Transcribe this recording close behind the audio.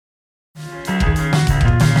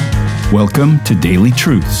Welcome to Daily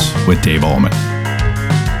Truths with Dave Allman.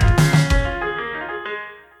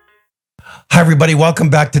 Hi, everybody. Welcome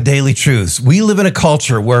back to Daily Truths. We live in a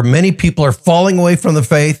culture where many people are falling away from the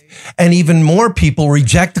faith, and even more people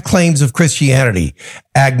reject the claims of Christianity.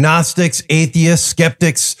 Agnostics, atheists,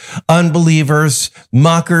 skeptics, unbelievers,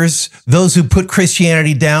 mockers, those who put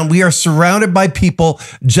Christianity down. We are surrounded by people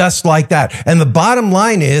just like that. And the bottom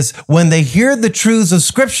line is, when they hear the truths of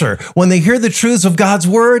Scripture, when they hear the truths of God's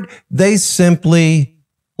Word, they simply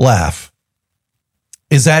laugh.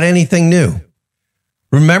 Is that anything new?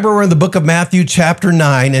 Remember, we're in the book of Matthew chapter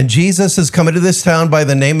 9, and Jesus is coming to this town by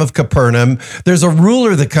the name of Capernaum. There's a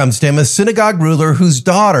ruler that comes to him, a synagogue ruler whose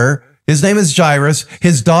daughter, his name is Jairus,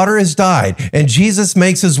 his daughter has died. And Jesus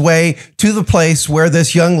makes his way to the place where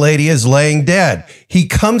this young lady is laying dead. He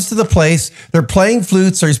comes to the place, they're playing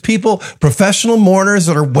flutes, there's people, professional mourners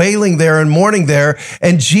that are wailing there and mourning there.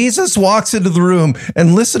 And Jesus walks into the room,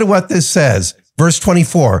 and listen to what this says. Verse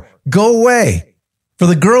 24, "Go away. For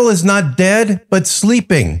the girl is not dead, but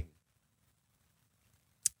sleeping."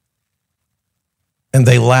 And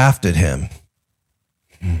they laughed at him.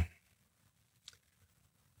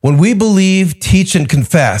 When we believe, teach, and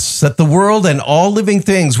confess that the world and all living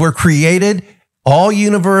things were created, all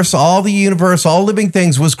living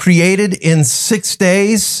things was created in 6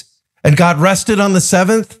 days, and God rested on the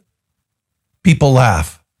seventh, people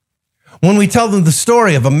laugh. When we tell them the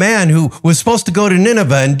story of a man who was supposed to go to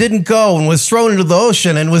Nineveh and didn't go and was thrown into the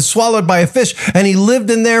ocean and was swallowed by a fish, and he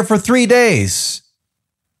lived in there for 3 days,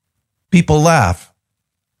 people laugh.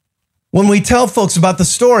 When we tell folks about the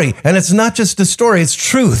story, and it's not just a story, it's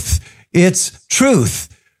truth. It's truth.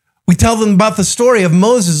 We tell them about the story of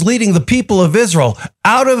Moses leading the people of Israel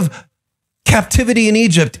out of captivity in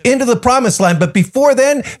Egypt into the promised land. But before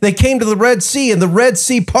then, they came to the Red Sea, and the Red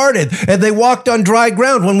Sea parted, and they walked on dry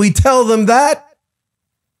ground. When we tell them that,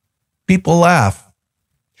 people laugh.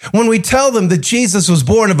 When we tell them that Jesus was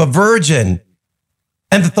born of a virgin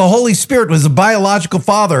and that the Holy Spirit was the biological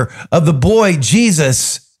father of the boy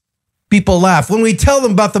Jesus, people laugh. When we tell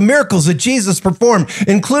them about the miracles that Jesus performed,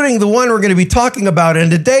 including the one we're going to be talking about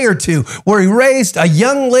in a day or two, where he raised a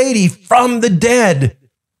young lady from the dead,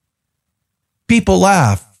 people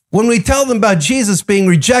laugh. When we tell them about Jesus being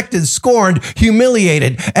rejected, scorned,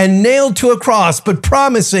 humiliated, and nailed to a cross, but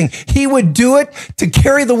promising he would do it to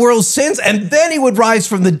carry the world's sins, and then he would rise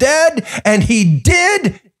from the dead, and he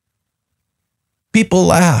did, people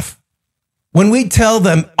laugh. When we tell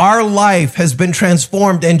them our life has been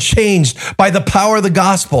transformed and changed by the power of the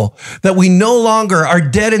gospel, that we no longer are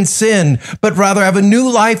dead in sin, but rather have a new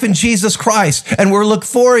life in Jesus Christ, and we're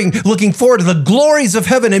looking forward to the glories of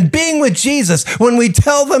heaven and being with Jesus, when we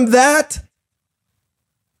tell them that,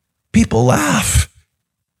 people laugh.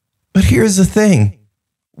 But here's the thing.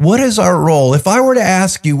 What is our role? If I were to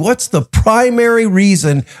ask you, what's the primary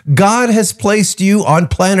reason God has placed you on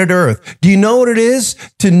planet Earth? Do you know what it is?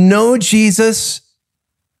 To know Jesus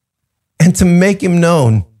and to make him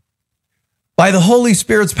known. By the Holy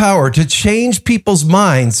Spirit's power, to change people's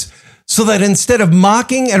minds so that instead of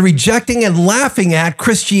mocking and rejecting and laughing at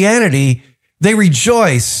Christianity, they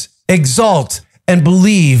rejoice, exalt, and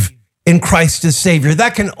believe in Christ as Savior.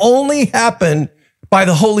 That can only happen by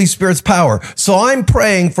the Holy Spirit's power. So I'm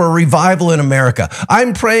praying for a revival in America.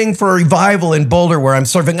 I'm praying for a revival in Boulder, where I'm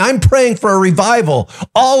serving. I'm praying for a revival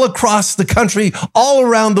all across the country, all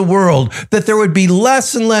around the world, that there would be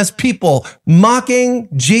less and less people mocking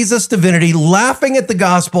Jesus' divinity, laughing at the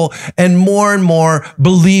gospel, and more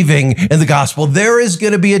believing in the gospel. There is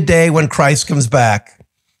going to be a day when Christ comes back.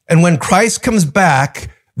 And when Christ comes back,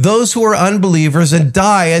 those who are unbelievers and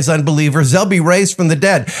die as unbelievers, they'll be raised from the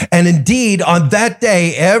dead. And indeed, on that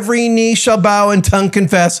day, every knee shall bow and tongue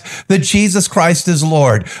confess that Jesus Christ is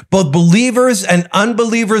Lord. Both believers and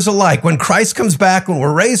unbelievers alike. When Christ comes back, when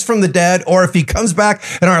we're raised from the dead, or if he comes back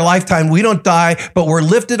in our lifetime, we don't die, but we're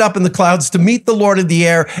lifted up in the clouds to meet the Lord in the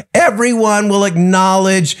air. Everyone will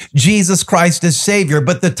acknowledge Jesus Christ as Savior.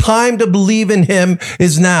 But the time to believe in him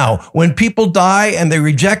is now. When people die and they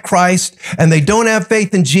reject Christ and they don't have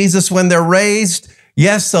faith in Jesus when they're raised,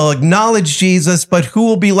 yes, they'll acknowledge Jesus, but who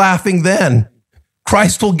will be laughing then?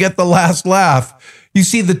 Christ will get the last laugh. You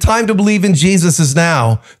see, the time to believe in Jesus is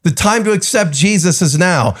now. The time to accept Jesus is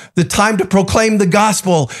now. The time to proclaim the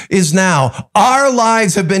gospel is now. Our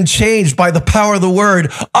lives have been changed by the power of the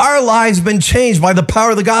word. Our lives have been changed by the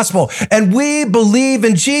power of the gospel. And we believe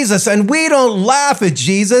in Jesus, and we don't laugh at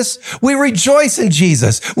Jesus. We rejoice in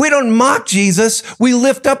Jesus. We don't mock Jesus. We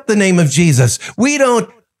lift up the name of Jesus. We don't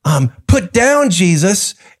put down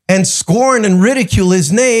Jesus. and scorn and ridicule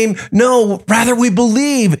his name. No, rather we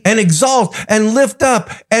believe and exalt and lift up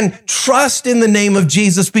and trust in the name of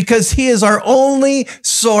Jesus because he is our only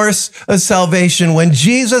source of salvation. When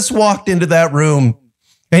Jesus walked into that room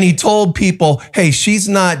and he told people, hey, she's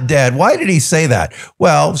not dead. Why did he say that?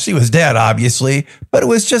 Well, she was dead, obviously, but it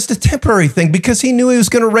was just a temporary thing because he knew he was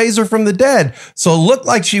going to raise her from the dead. So it looked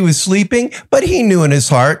like she was sleeping, but he knew in his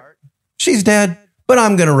heart, she's dead, but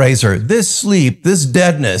I'm going to raise her. This sleep, this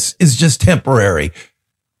deadness is just temporary.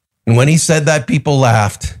 And when he said that, people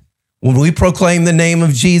laughed. When we proclaim the name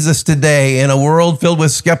of Jesus today in a world filled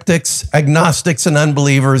with skeptics, agnostics, and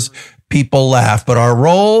unbelievers, people laugh. But our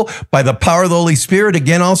role, by the power of the Holy Spirit,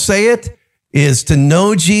 again, I'll say it, is to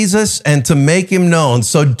know Jesus and to make him known.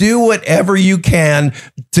 So do whatever you can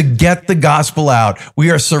to get the gospel out.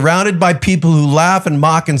 We are surrounded by people who laugh and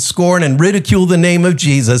mock and scorn and ridicule the name of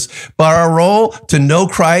Jesus. But our role, to know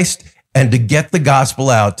Christ and to get the gospel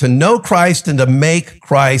out, to know Christ and to make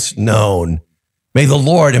Christ known. May the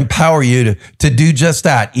Lord empower you to do just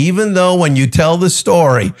that. Even though when you tell the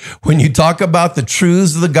story, when you talk about the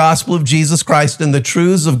truths of the gospel of Jesus Christ and the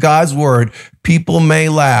truths of God's word, people may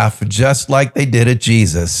laugh just like they did at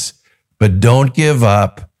Jesus. But don't give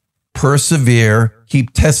up. Persevere.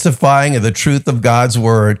 Keep testifying of the truth of God's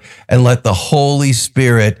word and let the Holy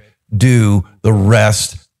Spirit do the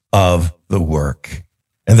rest of the work.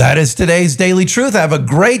 And that is today's Daily Truth. Have a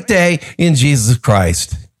great day in Jesus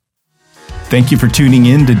Christ. Thank you for tuning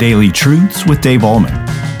in to Daily Truths with Dave Ahlman.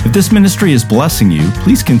 If this ministry is blessing you,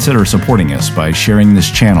 please consider supporting us by sharing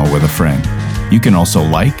this channel with a friend. You can also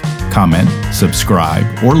like, comment,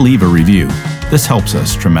 subscribe, or leave a review. This helps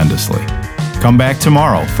us tremendously. Come back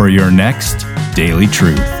tomorrow for your next Daily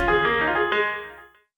Truth.